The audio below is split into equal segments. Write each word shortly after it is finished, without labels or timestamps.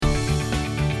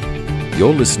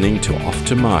You're listening to Off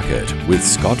to Market with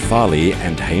Scott Farley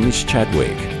and Hamish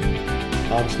Chadwick.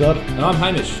 I'm Scott. And I'm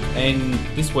Hamish. And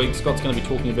this week Scott's going to be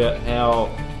talking about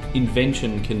how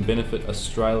invention can benefit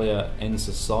Australia and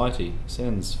society.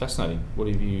 Sounds fascinating. What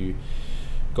have you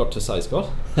got to say, Scott?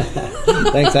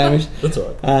 Thanks, Hamish. That's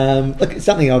all right. Look, it's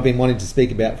something I've been wanting to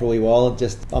speak about for a wee while.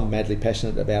 I'm madly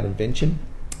passionate about invention.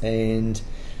 And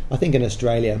I think in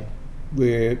Australia,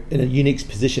 we're in a unique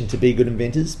position to be good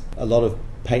inventors. A lot of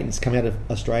patents come out of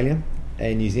Australia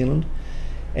and New Zealand,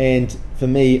 and for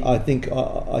me, I think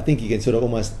you can sort of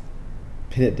almost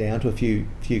pin it down to a few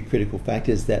critical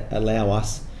factors that allow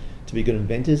us to be good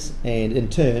inventors. And in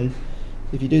turn,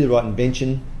 if you do the right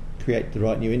invention, create the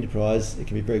right new enterprise, it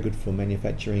can be very good for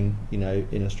manufacturing,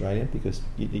 in Australia, because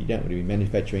you don't want to be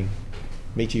manufacturing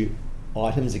me-too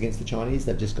items against the Chinese.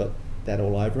 They've just got that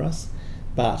all over us.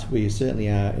 But we certainly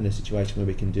are in a situation where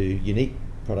we can do unique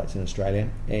products in Australia,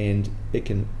 and it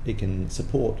can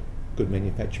support good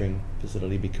manufacturing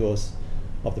facility because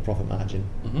of the profit margin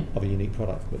of a unique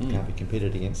product that can't be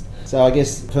competed against. So I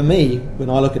guess for me, when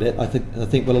I look at it, I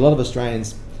think a lot of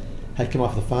Australians had come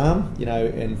off the farm,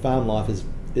 and farm life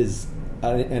is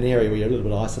an area where you're a little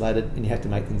bit isolated and you have to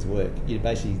make things work. You're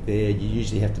basically there. You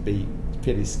usually have to be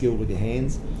fairly skilled with your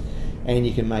hands, and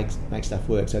you can make stuff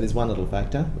work. So there's one little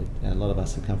factor. A lot of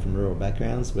us have come from rural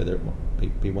backgrounds, whether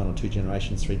it be one or two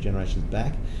generations, three generations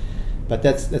back. But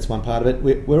that's one part of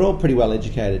it. We're all pretty well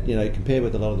educated, compared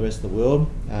with a lot of the rest of the world.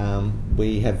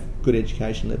 We have good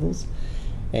education levels,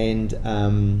 and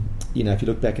if you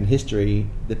look back in history,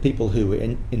 the people who were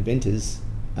inventors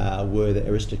were the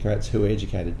aristocrats who were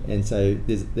educated, and so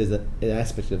there's an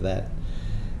aspect of that.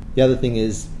 The other thing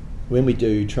is, when we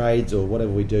do trades or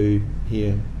whatever we do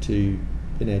here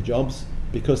in our jobs,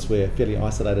 because we're fairly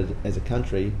isolated as a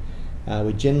country,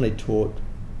 we're generally taught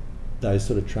those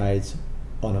sort of trades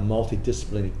on a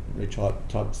multidisciplinary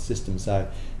type system. So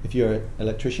if you're an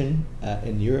electrician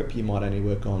in Europe, you might only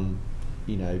work on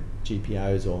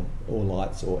GPOs or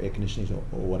lights or air conditioning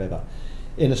or whatever.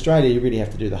 In Australia, you really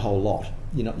have to do the whole lot.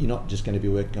 You're not just going to be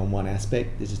working on one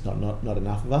aspect. There's just not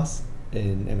enough of us,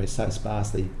 and we're so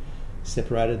sparsely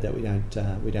separated that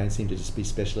we don't seem to just be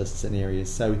specialists in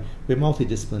areas. So we're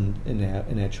multidisciplined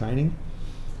in our training,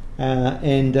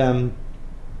 and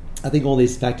I think all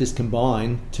these factors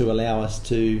combine to allow us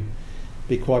to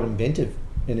be quite inventive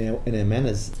in our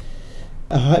manners.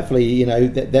 Hopefully,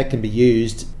 that can be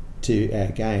used to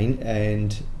our gain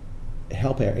and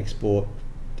help our export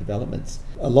developments.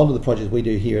 A lot of the projects we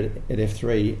do here at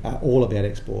F3 are all about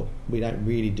export. We don't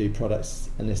really do products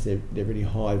unless they're really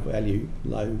high value,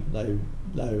 low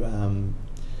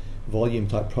volume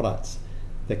type products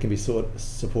that can be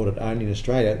supported only in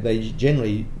Australia. They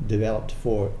generally developed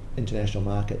for international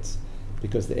markets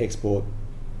because the export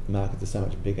markets are so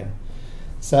much bigger.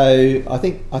 So I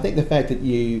think the fact that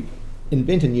you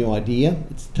invent a new idea,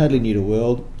 it's totally new to the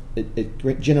world, it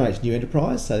generates new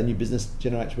enterprise, so the new business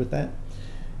generates with that.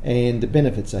 And the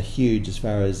benefits are huge as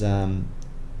far as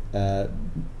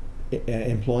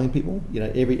employing people.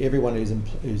 Everyone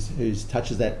who's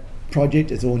touches that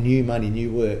project, it's all new money,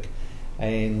 new work,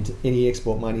 and any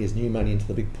export money is new money into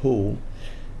the big pool.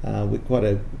 We're quite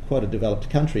a developed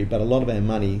country, but a lot of our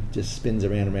money just spins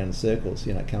around in circles.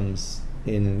 It comes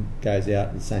in and goes out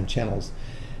in the same channels.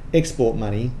 Export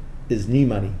money is new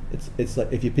money. It's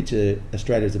like if you picture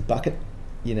Australia as a bucket,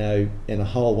 and a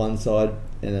hole one side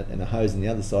and a hose on the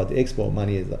other side. The export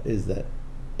money is the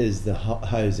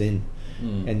hose in,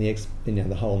 and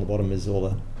the hole on the bottom is all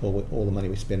the money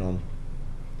we spend on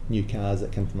new cars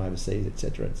that come from overseas,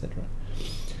 etc., etc.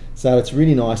 So it's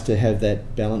really nice to have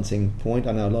that balancing point.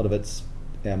 I know a lot of it's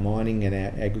our mining and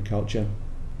our agriculture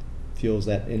fuels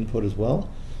that input as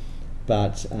well.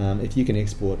 But if you can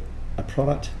export a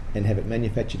product and have it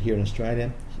manufactured here in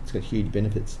Australia, it's got huge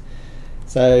benefits.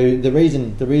 So the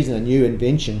reason a new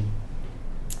invention,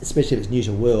 especially if it's new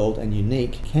to the world and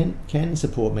unique, can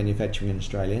support manufacturing in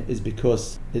Australia is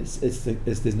because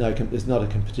there's not a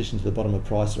competition to the bottom of the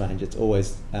price range. It's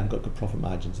always got good profit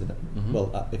margins in it.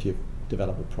 If you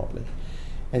develop it properly,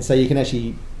 and so you can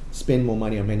actually spend more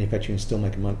money on manufacturing and still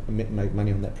make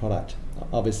money on that product.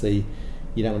 Obviously,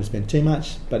 you don't want to spend too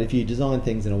much, but if you design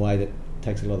things in a way that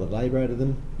takes a lot of the labour out of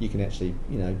them, you can actually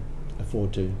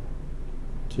afford to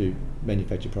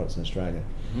manufacture products in Australia.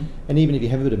 And even if you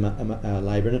have a bit of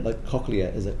labour in it, like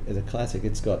Cochlear is a classic.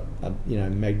 It's got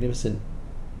magnificent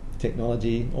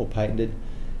technology, all patented,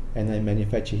 and they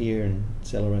manufacture here and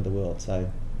sell around the world.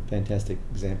 So fantastic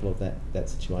example of that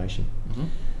situation.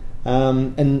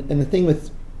 And the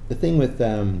thing with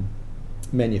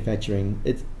manufacturing,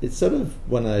 it's sort of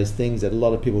one of those things that a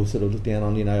lot of people sort of look down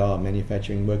on.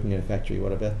 Manufacturing, working in a factory,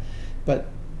 whatever. But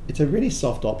it's a really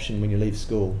soft option when you leave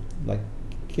school. Like,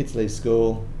 kids leave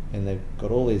school and they've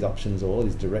got all these options or all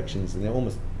these directions, and they're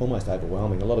almost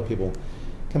overwhelming. A lot of people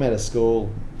come out of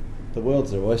school, the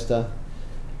world's their oyster,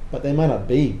 but they may not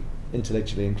be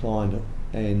intellectually inclined,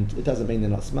 and it doesn't mean they're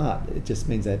not smart. It just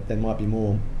means that they might be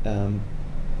more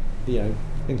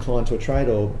inclined to a trade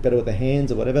or better with their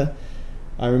hands or whatever.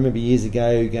 I remember years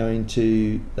ago going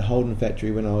to the Holden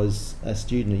factory when I was a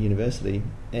student at university,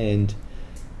 and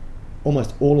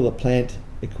almost all of the plant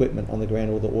equipment on the ground,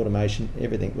 all the automation,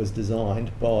 everything was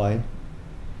designed by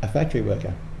a factory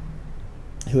worker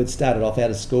who had started off out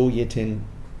of school,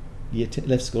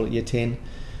 left school at year 10,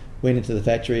 went into the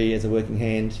factory as a working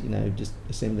hand, just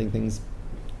assembling things,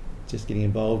 just getting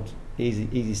involved,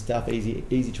 easy stuff,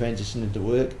 easy transition into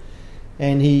work.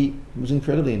 And he was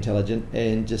incredibly intelligent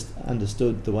and just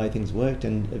understood the way things worked,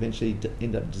 and eventually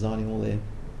ended up designing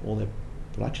all their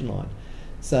production line.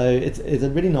 So it's a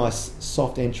really nice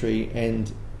soft entry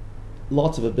and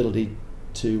lots of ability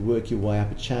to work your way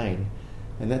up a chain,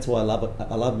 and that's why I love it.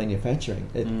 I love manufacturing.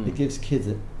 It gives kids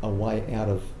a way out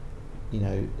of,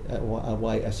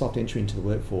 a soft entry into the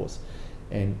workforce,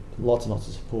 and lots and lots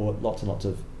of support, lots and lots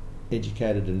of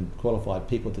educated and qualified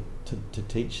people to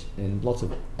teach, and lots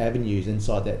of avenues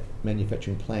inside that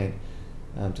manufacturing plant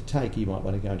to take. You might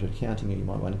want to go into accounting, or you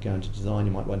might want to go into design,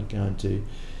 you might want to go into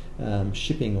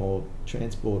shipping or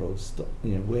transport or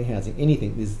warehousing,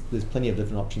 anything. There's plenty of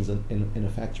different options in a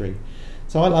factory.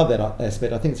 So I love that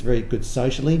aspect. I think it's very good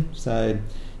socially. So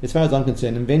as far as I'm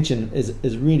concerned, Invention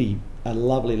is really a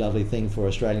lovely thing for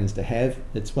Australians to have.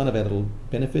 It's one of our little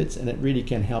benefits, and it really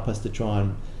can help us to try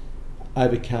and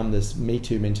overcome this Me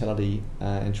Too mentality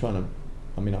and trying to,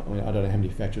 I don't know how many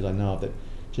factories I know of that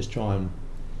just try and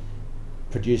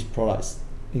produce products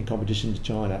in competition to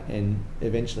China, and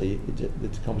eventually the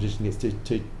competition gets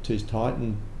too tight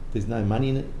and there's no money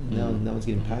in it, no one's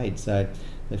getting paid, so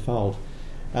they fold.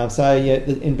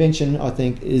 The Invention, I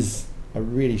think, is a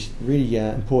really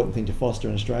important thing to foster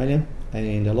in Australia,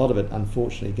 and a lot of it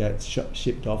unfortunately gets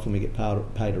shipped off and we get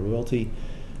paid a royalty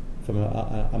from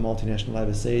a multinational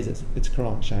overseas. It's a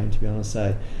crying shame, to be honest.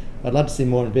 So I'd love to see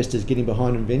more investors getting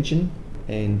behind Invention,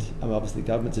 and obviously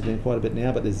governments are doing quite a bit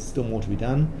now, but there's still more to be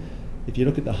done. If you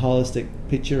look at the holistic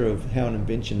picture of how an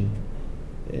invention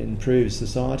improves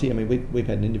society, we've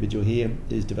had an individual here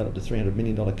who's developed a $300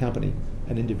 million company,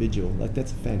 an individual. Like,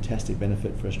 that's a fantastic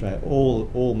benefit for Australia.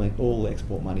 All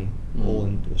export money, all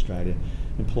into Australia,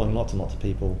 employing lots and lots of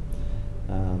people,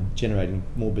 generating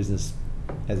more business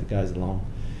as it goes along.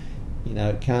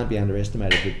 It can't be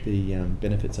underestimated the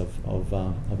benefits of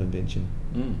Invention.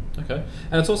 Okay,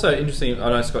 and it's also interesting. I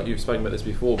know, Scott, you've spoken about this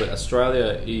before, but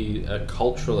Australia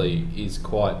culturally is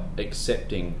quite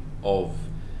accepting of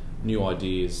new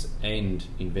ideas and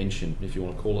invention, if you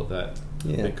want to call it that.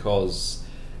 Yeah. Because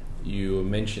you were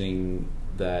mentioning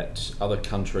that other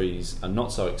countries are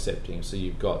not so accepting. So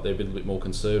they're a bit more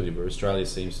conservative, where Australia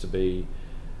seems to be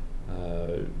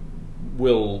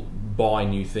will buy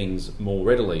new things more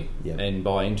readily, and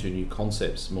buy into new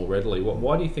concepts more readily.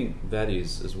 Why do you think that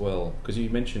is as well? Because you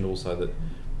mentioned also that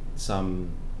some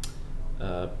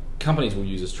companies will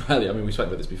use Australia. We spoke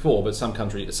about this before, but some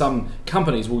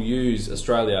companies will use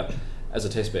Australia as a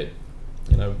test bed.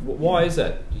 Why is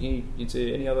that? Is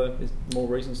there any other more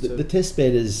reasons to... The test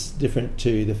bed is different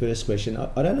to the first question.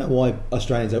 I don't know why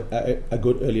Australians are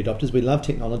good early adopters. We love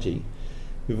technology.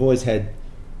 We've always had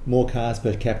more cars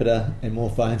per capita and more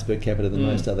phones per capita than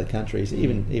most other countries,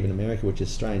 even America, which is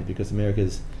strange because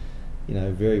America's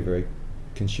very, very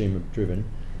consumer driven.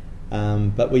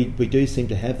 But we do seem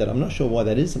to have that. I'm not sure why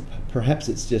that is. Perhaps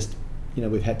it's just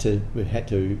we've had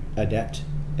to adapt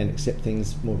and accept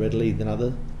things more readily than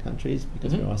other countries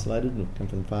because we're isolated and come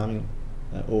from farming,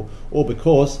 or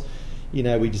because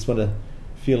we just want to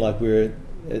feel like we're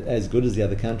as good as the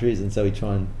other countries, and so we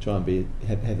try and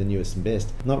have the newest and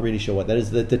best. I'm not really sure what that is.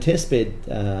 The test bed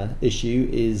issue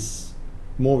is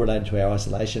more related to our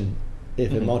isolation.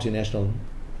 If a multinational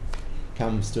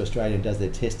comes to Australia and does their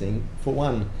testing, for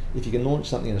one, if you can launch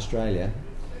something in Australia,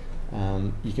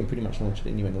 you can pretty much launch it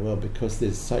anywhere in the world because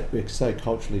we're so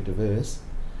culturally diverse,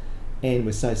 and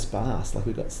we're so sparse. Like,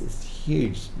 we've got this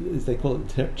huge, as they call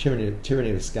it,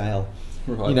 tyranny of scale.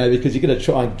 Right. Because you've got to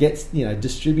try and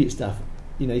distribute stuff.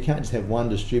 You can't just have one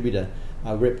distributor,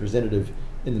 a representative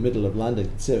in the middle of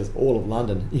London, serves all of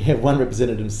London. You have one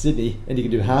representative in Sydney, and you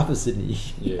can do half of Sydney.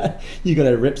 Yeah. You've got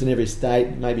to have reps in every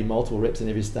state, maybe multiple reps in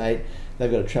every state.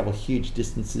 They've got to travel huge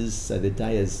distances, so their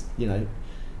day is,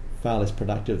 far less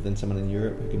productive than someone in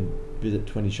Europe who can visit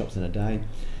 20 shops in a day.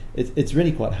 It's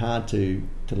really quite hard to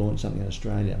launch something in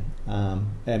Australia. Our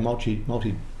multi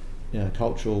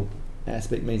cultural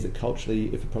aspect means that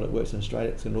culturally, if a product works in Australia,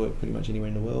 it's going to work pretty much anywhere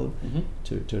in the world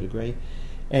to a degree.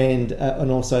 And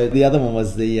also the other one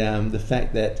was the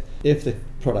fact that if the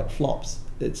product flops,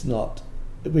 it's not.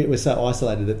 We're so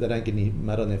isolated that they don't get any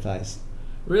mud on their face.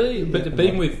 Really, but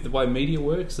being with the way media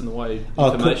works and the way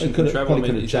information can travel, probably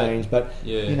could have changed. But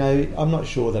I'm not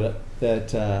sure that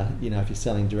if you're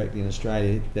selling directly in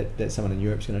Australia, that someone in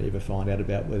Europe's going to ever find out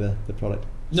about whether the product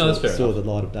saw the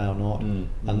light of day or not,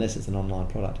 unless it's an online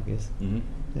product, I guess.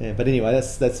 Yeah, but anyway,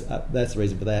 that's the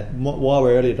reason for that. Why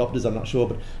we're early adopters, I'm not sure.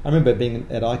 But I remember being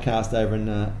at iCast over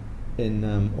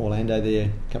in Orlando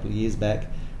there a couple of years back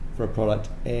for a product,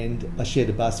 and I shared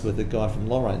a bus with a guy from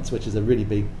Lawrence, which is a really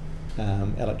big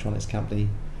electronics company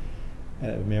out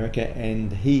of America,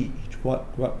 and he quite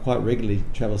regularly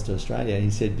travels to Australia. And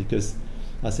he said, because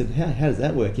I said, how does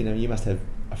that work? You must have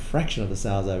a fraction of the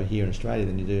sales over here in Australia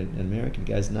than you do in America. He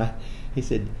goes, no. He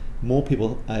said, more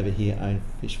people over here own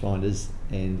fish finders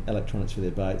and electronics for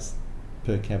their boats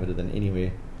per capita than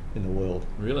anywhere in the world.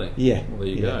 Really? Yeah. Well, there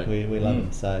you go. We love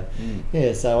them. So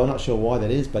so I'm not sure why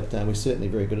that is, but we're certainly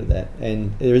very good at that.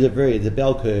 And there's a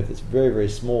bell curve that's very, very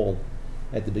small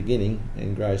at the beginning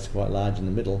and grows to quite large in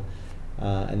the middle,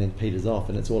 and then peters off.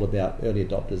 And it's all about early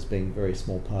adopters being a very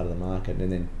small part of the market,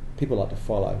 and then people like to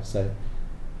follow. So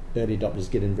early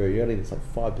adopters get in very early. It's like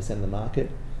 5% of the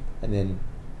market, and then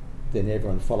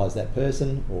everyone follows that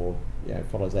person or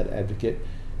follows that advocate,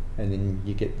 and then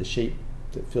you get the sheep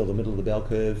that fill the middle of the bell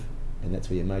curve, and that's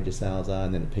where your major sales are,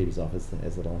 and then it peters off as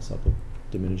the life cycle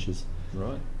diminishes.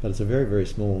 Right. But it's a very, very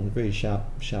small, very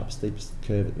sharp, steep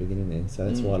curve at the beginning there. So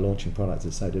that's why launching products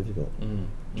is so difficult,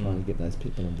 trying to get those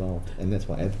people involved, and that's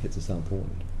why advocates are so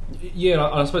important. Yeah,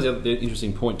 I suppose the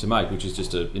interesting point to make, which is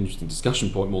just an interesting discussion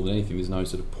point more than anything, there's no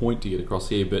sort of point to get across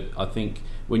here, but I think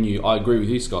I agree with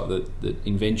you, Scott, that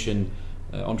invention,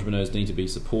 entrepreneurs need to be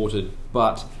supported,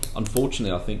 but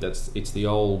unfortunately I think it's the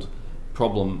old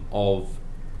problem of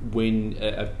when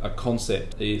a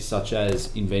concept is such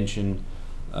as invention,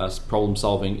 problem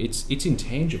solving, it's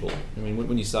intangible. I mean,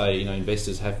 when you say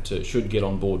investors should get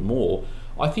on board more,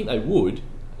 I think they would,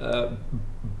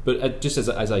 but just as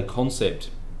a concept,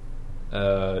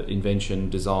 invention,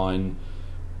 design,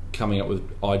 coming up with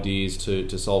ideas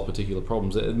to solve particular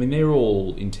problems. I mean, they're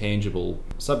all intangible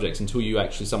subjects until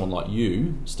someone like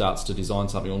you starts to design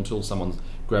something, or until someone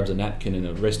grabs a napkin in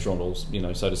a restaurant, or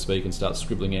so to speak, and starts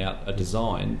scribbling out a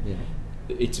design. Yeah.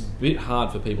 It's a bit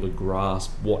hard for people to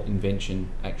grasp what invention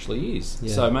actually is.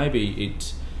 Yeah. So maybe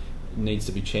it needs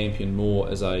to be championed more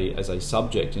as a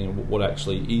subject, what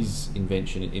actually is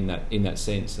invention in that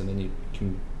sense, and then you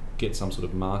can get some sort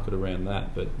of market around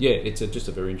that. But yeah, it's just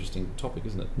a very interesting topic,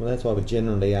 isn't it? Well, that's why we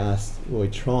generally we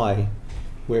try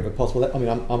wherever possible. I mean,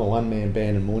 I'm a one-man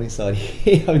band in Morningside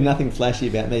here. Nothing flashy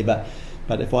about me, but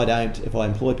if I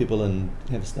employ people and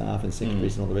have staff and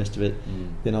secretaries and all the rest of it,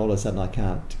 then all of a sudden I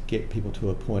can't get people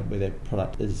to a point where their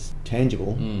product is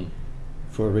tangible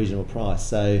for a reasonable price.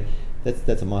 So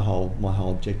that's my whole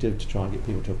objective, to try and get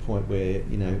people to a point where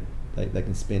they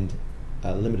can spend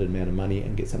a limited amount of money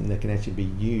and get something that can actually be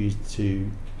used to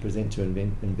present to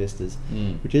investors,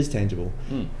 which is tangible.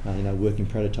 Working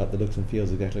prototype that looks and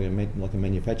feels exactly like a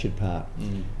manufactured part,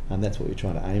 and that's what you're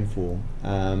trying to aim for.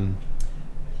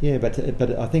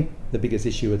 But I think the biggest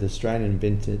issue with Australian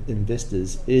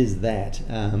investors is that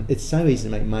it's so easy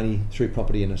to make money through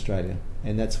property in Australia,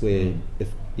 and that's where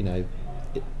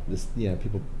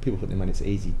people put their money. It's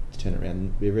easy to turn it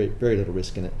around. There's very, very little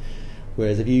risk in it.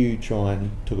 Whereas if you try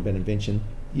and talk about invention,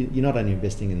 you're not only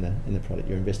investing in the product,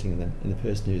 you're investing in the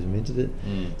person who's invented it.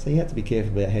 So you have to be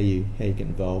careful about how you get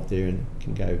involved there, and it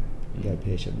can go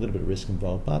pear-shaped. A little bit of risk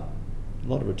involved, but a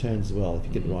lot of returns as well if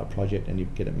you get the right project and you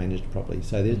get it managed properly.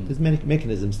 So there's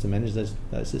mechanisms to manage those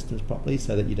systems properly,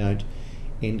 so that you don't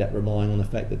end up relying on the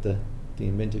fact that the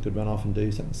inventor could run off and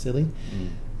do something silly.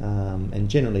 And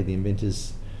generally the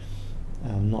inventor's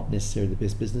not necessarily the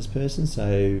best business person,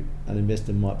 so an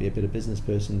investor might be a better business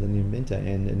person than the inventor,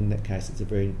 and in that case it's a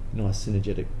very nice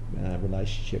synergetic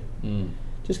relationship.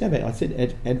 Just going back, I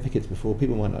said advocates before.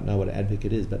 People might not know what an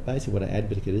advocate is, but basically what an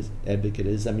advocate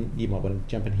is. I mean, you might want to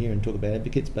jump in here and talk about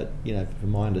advocates, but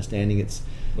from my understanding, it's.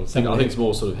 I think it's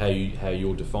more sort of how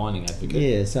you're defining advocate.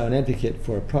 Yeah, so an advocate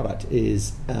for a product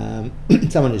is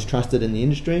someone who's trusted in the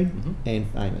industry and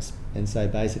famous, and so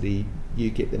basically you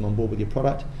get them on board with your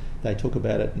product. They talk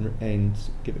about it and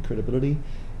give it credibility,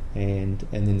 and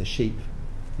then the sheep,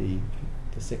 the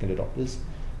second adopters,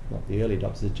 like the early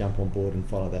adopters, jump on board and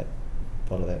follow that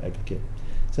advocate.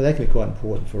 So that can be quite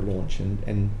important for a launch,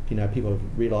 and people have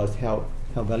realised how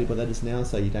valuable that is now.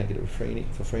 So you don't get it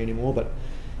for free anymore. But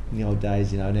in the old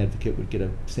days, an advocate would get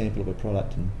a sample of a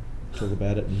product talk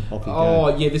about it and off you go.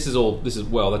 Oh yeah, this is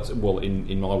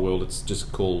in my world it's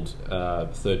just called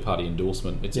third-party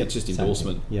endorsement. It's just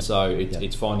endorsement. Yep. So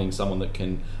it's finding someone that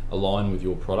can align with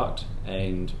your product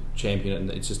and champion it,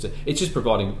 and it's just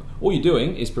providing. All you're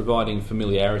doing is providing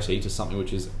familiarity to something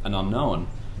which is an unknown.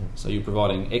 So you're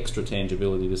providing extra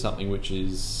tangibility to something which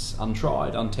is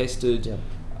untried, untested. Yep.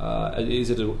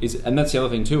 And that's the other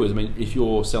thing too. Is if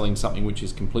you're selling something which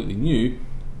is completely new,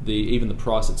 even the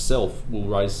price itself will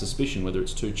raise suspicion whether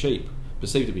it's too cheap,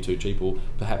 perceived to be too cheap, or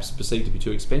perhaps perceived to be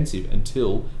too expensive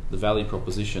until the value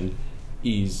proposition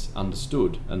is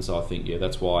understood. And so I think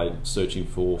that's why searching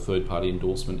for third-party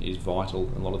endorsement is vital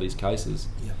in a lot of these cases.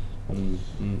 Yeah.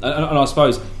 And I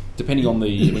suppose depending on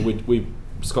we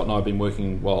Scott and I have been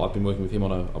working. Well, I've been working with him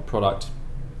on a product,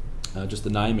 just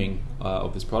the naming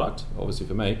of this product, obviously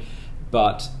for me,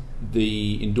 but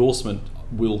the endorsement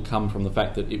will come from the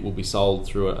fact that it will be sold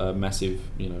through a massive,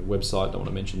 website. Don't want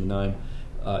to mention the name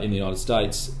in the United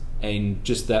States, and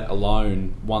just that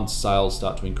alone, once sales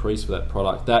start to increase for that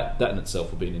product, that in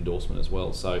itself will be an endorsement as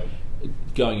well. So,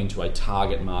 going into a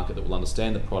target market that will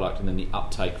understand the product, and then the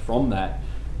uptake from that.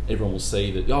 Everyone will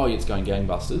see that, it's going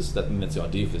gangbusters. That's the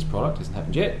idea for this product. It hasn't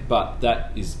happened yet, but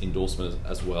that is endorsement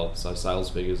as well. So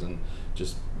sales figures and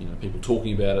just people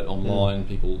talking about it online,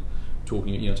 people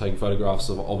talking, taking photographs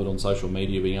of it on social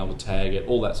media, being able to tag it,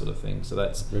 all that sort of thing. So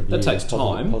that takes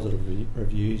time. Positive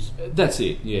reviews. That's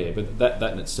it, yeah. But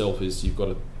that in itself is, you've got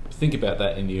to think about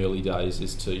that in the early days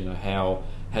as to how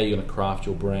you're going to craft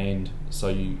your brand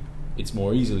so it's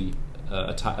more easily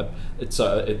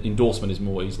endorsement is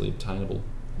more easily obtainable.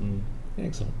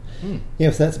 Excellent. Yeah,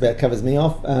 so that's about covers me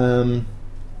off.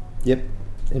 Yep,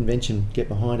 Invention, get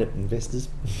behind it, investors.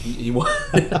 You won't,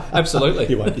 absolutely.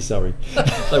 You won't be sorry.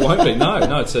 They won't be. No,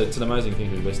 it's an amazing thing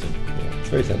to invest in. Yeah, it's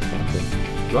very satisfying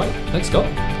thing. Great, thanks, Scott.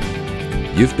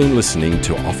 You've been listening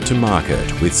to Off to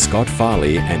Market with Scott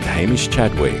Farley and Hamish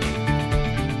Chadwick.